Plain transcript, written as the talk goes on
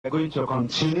We're going to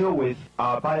continue with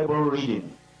our Bible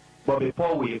reading. But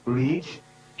before we read,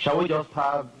 shall we just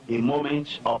have a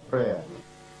moment of prayer?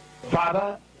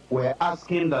 Father, we're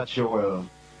asking that you will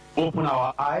open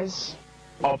our eyes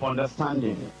of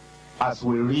understanding as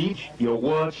we read your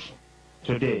word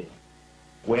today.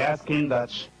 We're asking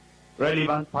that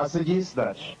relevant passages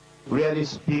that really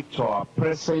speak to our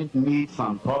present needs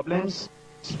and problems,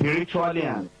 spiritually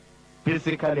and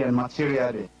physically and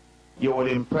materially, you will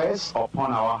impress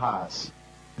upon our hearts.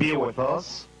 Be with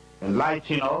us,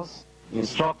 enlighten us,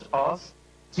 instruct us,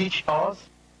 teach us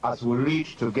as we read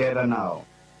together now.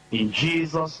 In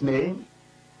Jesus' name,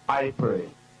 I pray.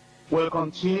 We'll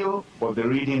continue with the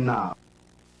reading now.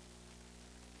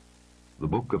 The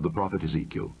book of the prophet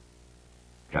Ezekiel,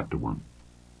 chapter 1.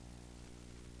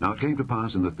 Now it came to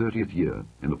pass in the 30th year,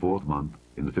 in the 4th month,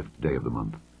 in the 5th day of the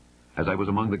month, as I was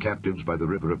among the captives by the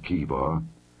river of Chebar,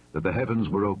 that the heavens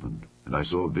were opened, and I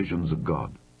saw visions of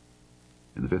God.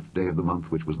 In the 5th day of the month,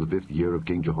 which was the 5th year of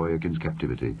King Jehoiakim's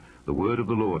captivity, the word of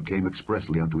the Lord came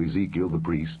expressly unto Ezekiel the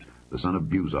priest, the son of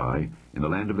Buzi, in the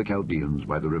land of the Chaldeans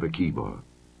by the river Chebar,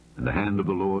 and the hand of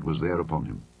the Lord was there upon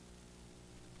him.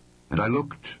 And I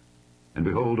looked, and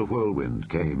behold, a whirlwind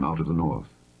came out of the north,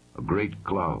 a great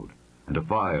cloud, and a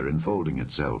fire enfolding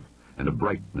itself, and a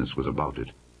brightness was about it,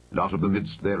 and out of the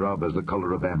midst thereof as the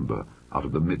color of amber, out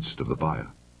of the midst of the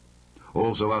fire.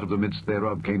 Also out of the midst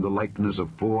thereof came the likeness of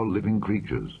 4 living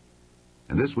creatures,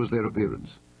 and this was their appearance.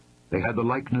 They had the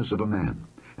likeness of a man,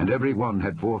 and every one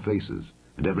had 4 faces,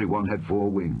 and every one had 4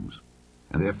 wings.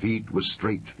 And their feet were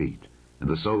straight feet, and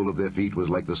the sole of their feet was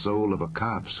like the sole of a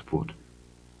calf's foot,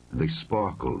 and they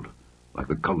sparkled like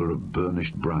the color of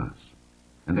burnished brass.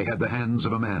 And they had the hands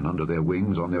of a man under their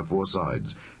wings on their 4 sides,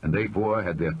 and they 4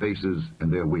 had their faces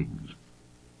and their wings.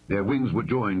 Their wings were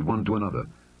joined one to another.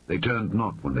 They turned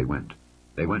not when they went.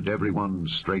 They went every one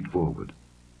straight forward.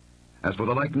 As for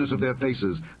the likeness of their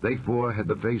faces, they 4 had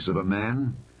the face of a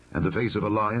man, and the face of a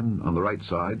lion on the right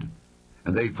side,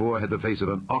 and they 4 had the face of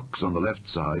an ox on the left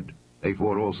side. They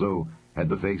 4 also had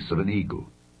the face of an eagle.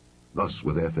 Thus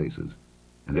were their faces,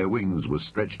 and their wings were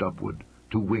stretched upward.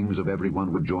 2 wings of every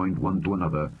one were joined one to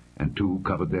another, and 2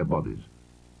 covered their bodies.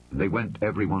 And they went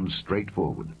every one straight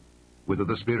forward. Whither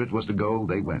the Spirit was to go,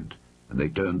 they went, and they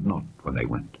turned not when they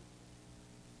went.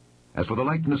 As for the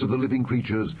likeness of the living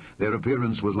creatures, their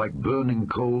appearance was like burning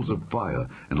coals of fire,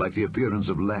 and like the appearance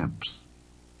of lamps.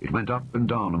 It went up and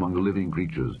down among the living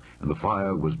creatures, and the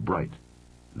fire was bright,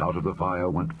 and out of the fire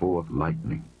went forth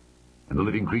lightning. And the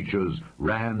living creatures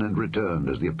ran and returned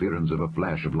as the appearance of a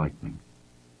flash of lightning.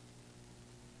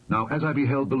 Now as I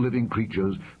beheld the living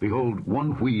creatures, behold,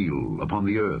 one wheel upon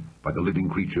the earth by the living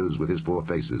creatures with his 4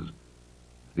 faces.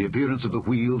 The appearance of the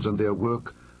wheels and their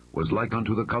work was like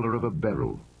unto the color of a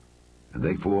beryl. And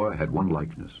they 4 had one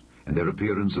likeness, and their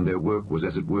appearance and their work was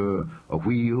as it were a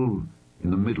wheel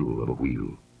in the middle of a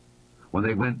wheel. When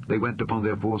they went upon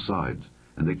their 4 sides,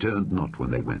 and they turned not when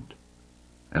they went.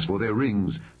 As for their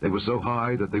rings, they were so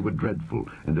high that they were dreadful,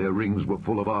 and their rings were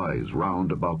full of eyes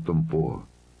round about them 4.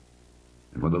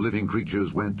 And when the living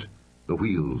creatures went, the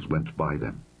wheels went by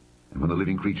them. And when the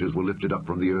living creatures were lifted up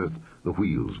from the earth, the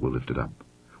wheels were lifted up.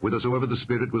 Whithersoever the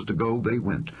Spirit was to go, they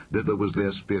went. Thither was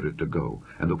their spirit to go.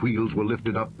 And the wheels were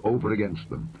lifted up over against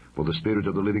them. For the spirit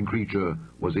of the living creature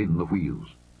was in the wheels.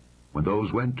 When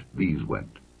those went, these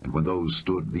went. And when those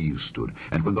stood, these stood.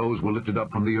 And when those were lifted up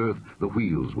from the earth, the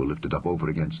wheels were lifted up over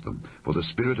against them. For the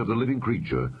spirit of the living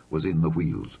creature was in the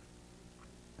wheels.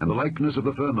 And the likeness of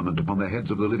the firmament upon the heads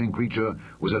of the living creature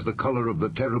was as the color of the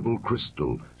terrible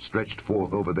crystal stretched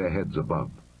forth over their heads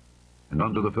above. And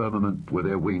under the firmament were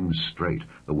their wings straight,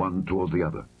 the one toward the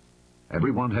other.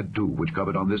 Every one had 2 which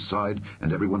covered on this side,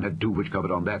 and every one had 2 which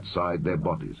covered on that side their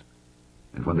bodies.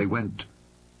 And when they went,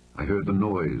 I heard the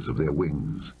noise of their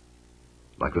wings,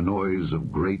 like the noise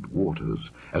of great waters,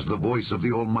 as the voice of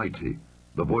the Almighty,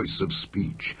 the voice of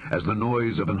speech, as the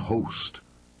noise of an host.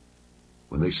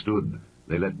 When they stood,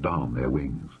 they let down their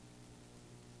wings.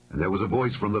 And there was a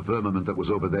voice from the firmament that was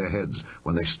over their heads,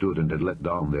 when they stood and had let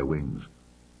down their wings.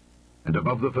 And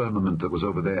above the firmament that was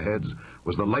over their heads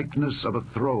was the likeness of a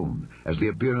throne, as the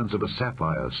appearance of a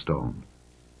sapphire stone.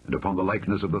 And upon the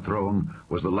likeness of the throne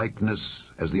was the likeness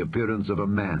as the appearance of a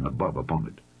man above upon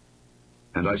it.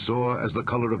 And I saw as the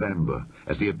color of amber,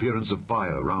 as the appearance of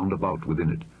fire round about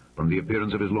within it. From the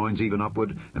appearance of his loins even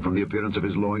upward, and from the appearance of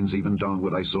his loins even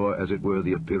downward, I saw as it were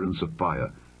the appearance of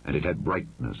fire, and it had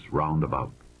brightness round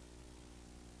about.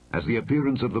 As the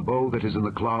appearance of the bow that is in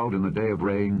the cloud in the day of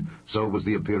rain, so was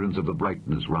the appearance of the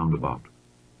brightness round about.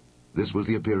 This was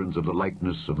the appearance of the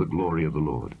likeness of the glory of the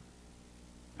Lord.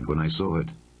 And when I saw it,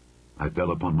 I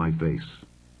fell upon my face,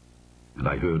 and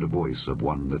I heard a voice of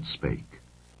one that spake.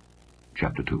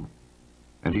 Chapter 2.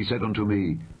 And he said unto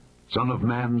me, Son of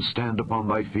man, stand upon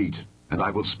thy feet, and I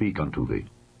will speak unto thee.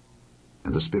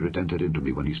 And the Spirit entered into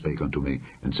me when he spake unto me,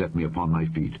 and set me upon my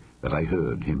feet, that I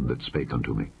heard him that spake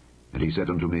unto me. And he said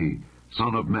unto me,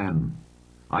 Son of man,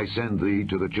 I send thee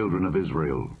to the children of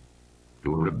Israel,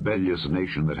 to a rebellious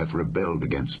nation that hath rebelled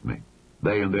against me.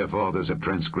 They and their fathers have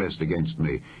transgressed against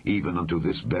me, even unto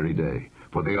this very day,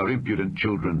 for they are impudent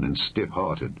children and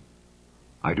stiff-hearted.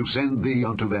 I do send thee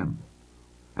unto them,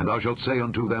 and thou shalt say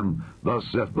unto them, Thus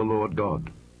saith the Lord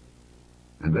God.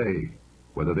 And they,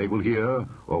 whether they will hear,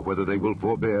 or whether they will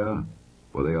forbear,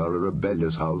 for they are a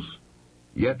rebellious house,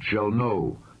 yet shall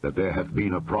know that there hath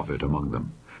been a prophet among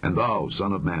them. And thou,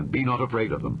 Son of man, be not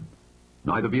afraid of them,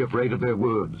 neither be afraid of their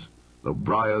words, though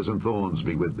briars and thorns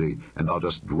be with thee, and thou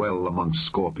dost dwell among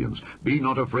scorpions. Be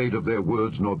not afraid of their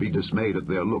words, nor be dismayed at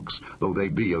their looks, though they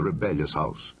be a rebellious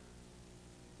house.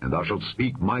 And thou shalt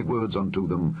speak my words unto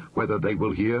them, whether they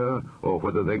will hear, or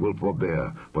whether they will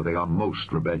forbear, for they are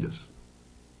most rebellious.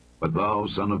 But thou,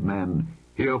 Son of man,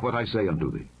 hear what I say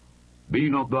unto thee.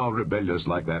 Be not thou rebellious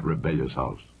like that rebellious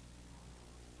house.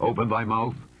 Open thy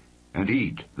mouth, and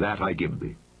eat that I give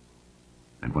thee.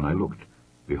 And when I looked,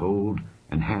 behold,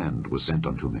 an hand was sent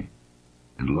unto me.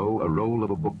 And lo, a roll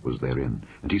of a book was therein,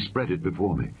 and he spread it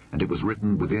before me, and it was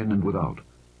written within and without.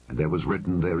 And there was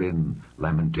written therein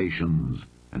lamentations,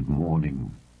 and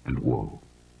mourning, and woe.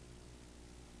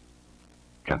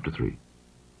 Chapter 3.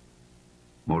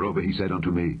 Moreover he said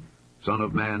unto me, Son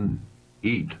of man,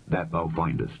 eat that thou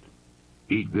findest.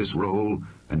 Eat this roll,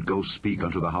 and go speak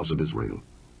unto the house of Israel.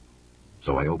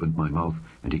 So I opened my mouth,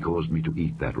 and he caused me to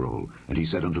eat that roll. And he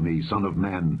said unto me, Son of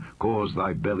man, cause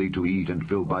thy belly to eat, and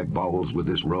fill thy bowels with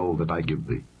this roll that I give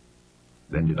thee.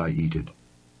 Then did I eat it,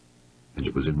 and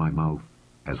it was in my mouth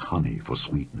as honey for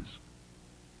sweetness.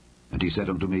 And he said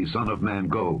unto me, Son of man,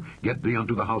 go, get thee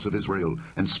unto the house of Israel,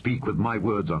 and speak with my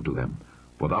words unto them.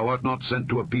 For thou art not sent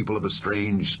to a people of a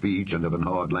strange speech and of an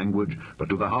hard language, but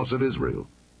to the house of Israel.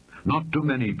 Not to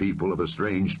many people of a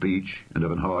strange speech and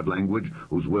of an hard language,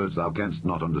 whose words thou canst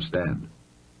not understand.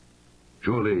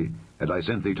 Surely, had I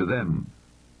sent thee to them,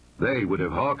 they would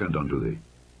have hearkened unto thee.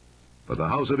 But the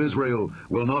house of Israel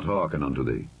will not hearken unto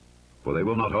thee, for they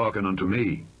will not hearken unto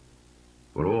me.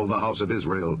 For all the house of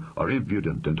Israel are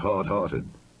impudent and hard-hearted.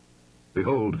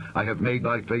 Behold, I have made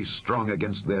thy face strong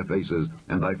against their faces,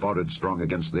 and thy forehead strong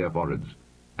against their foreheads.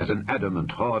 As an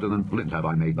adamant harder than flint have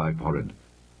I made thy forehead.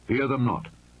 Fear them not,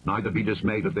 neither be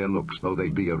dismayed at their looks, though they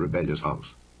be a rebellious house.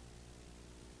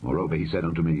 Moreover he said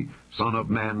unto me, Son of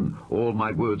man, all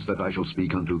my words that I shall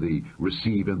speak unto thee,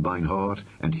 receive in thine heart,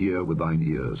 and hear with thine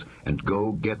ears. And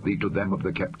go, get thee to them of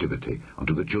the captivity,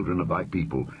 unto the children of thy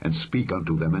people, and speak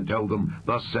unto them, and tell them,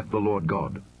 Thus saith the Lord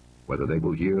God, whether they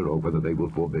will hear, or whether they will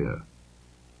forbear.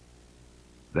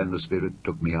 Then the Spirit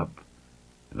took me up,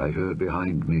 and I heard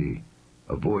behind me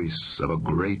a voice of a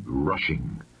great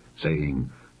rushing,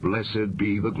 saying, Blessed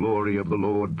be the glory of the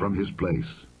Lord from his place.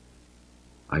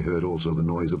 I heard also the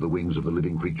noise of the wings of the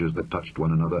living creatures that touched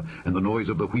one another, and the noise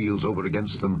of the wheels over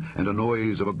against them, and a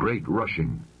noise of a great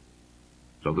rushing.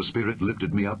 So the Spirit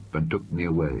lifted me up and took me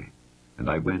away, and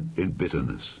I went in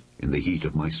bitterness, in the heat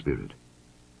of my spirit.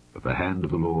 But the hand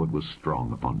of the Lord was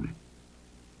strong upon me.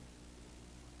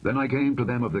 Then I came to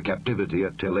them of the captivity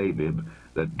at Tel Abib,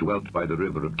 that dwelt by the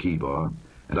river of Chebar,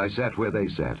 and I sat where they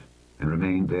sat, and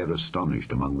remained there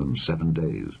astonished among them 7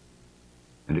 days.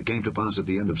 And it came to pass at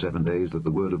the end of 7 days that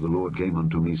the word of the Lord came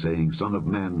unto me, saying, Son of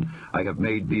man, I have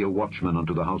made thee a watchman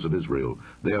unto the house of Israel.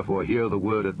 Therefore hear the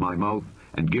word at my mouth,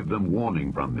 and give them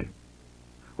warning from me.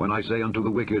 When I say unto the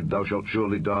wicked, Thou shalt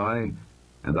surely die,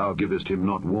 and thou givest him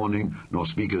not warning, nor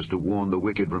speakest to warn the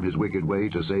wicked from his wicked way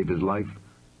to save his life,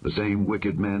 the same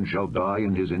wicked man shall die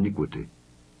in his iniquity,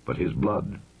 but his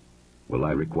blood will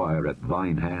I require at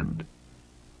thine hand.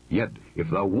 Yet if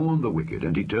thou warn the wicked,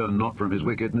 and he turn not from his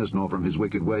wickedness, nor from his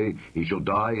wicked way, he shall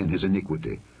die in his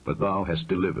iniquity, but thou hast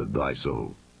delivered thy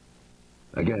soul.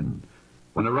 Again,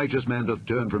 when a righteous man doth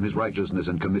turn from his righteousness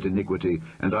and commit iniquity,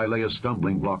 and I lay a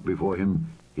stumbling block before him,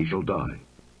 he shall die.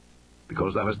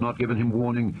 Because thou hast not given him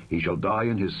warning, he shall die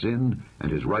in his sin,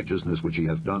 and his righteousness which he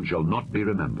hath done shall not be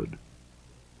remembered.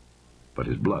 But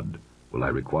his blood will I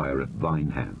require at thine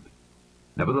hand.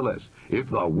 Nevertheless, if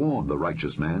thou warn the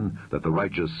righteous man, that the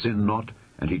righteous sin not,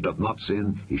 and he doth not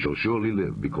sin, he shall surely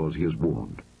live, because he is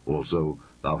warned. Also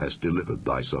thou hast delivered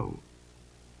thy soul.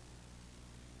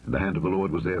 And the hand of the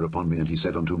Lord was there upon me, and he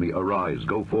said unto me, Arise,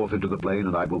 go forth into the plain,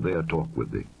 and I will there talk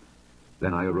with thee.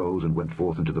 Then I arose and went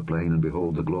forth into the plain, and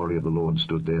behold, the glory of the Lord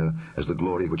stood there, as the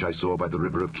glory which I saw by the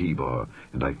river of Chebar,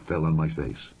 and I fell on my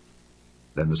face.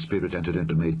 Then the Spirit entered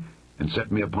into me, and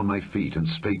set me upon my feet, and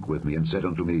spake with me, and said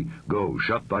unto me, Go,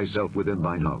 shut thyself within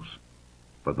thine house.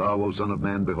 For thou, O son of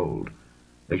man, behold,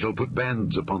 they shall put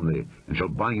bands upon thee, and shall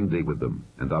bind thee with them,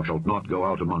 and thou shalt not go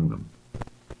out among them.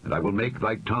 And I will make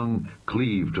thy tongue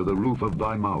cleave to the roof of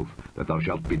thy mouth, that thou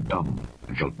shalt be dumb,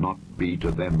 and shalt not be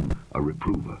to them a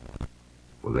reprover.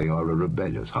 For they are a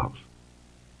rebellious house.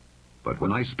 But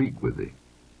when I speak with thee,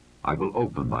 I will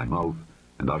open thy mouth,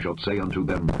 and thou shalt say unto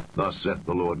them, Thus saith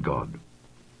the Lord God.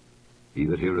 He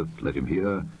that heareth, let him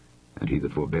hear, and he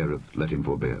that forbeareth, let him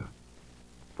forbear.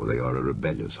 For they are a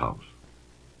rebellious house.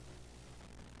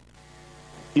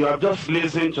 You have just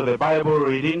listened to the Bible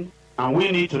reading, and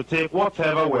we need to take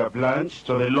whatever we have learned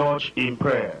to the Lord in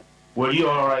prayer. Will you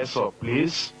all rise up,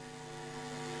 please?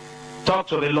 Talk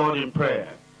to the Lord in prayer.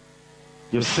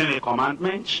 You've seen a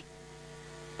commandment,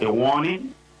 a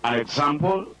warning, an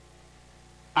example,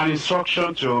 an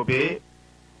instruction to obey,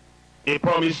 a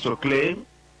promise to claim.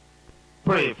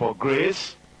 Pray for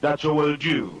grace that you will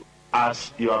do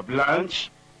as you have learned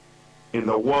in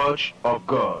the Word of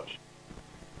God.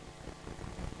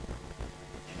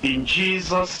 In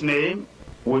Jesus' name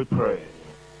we pray.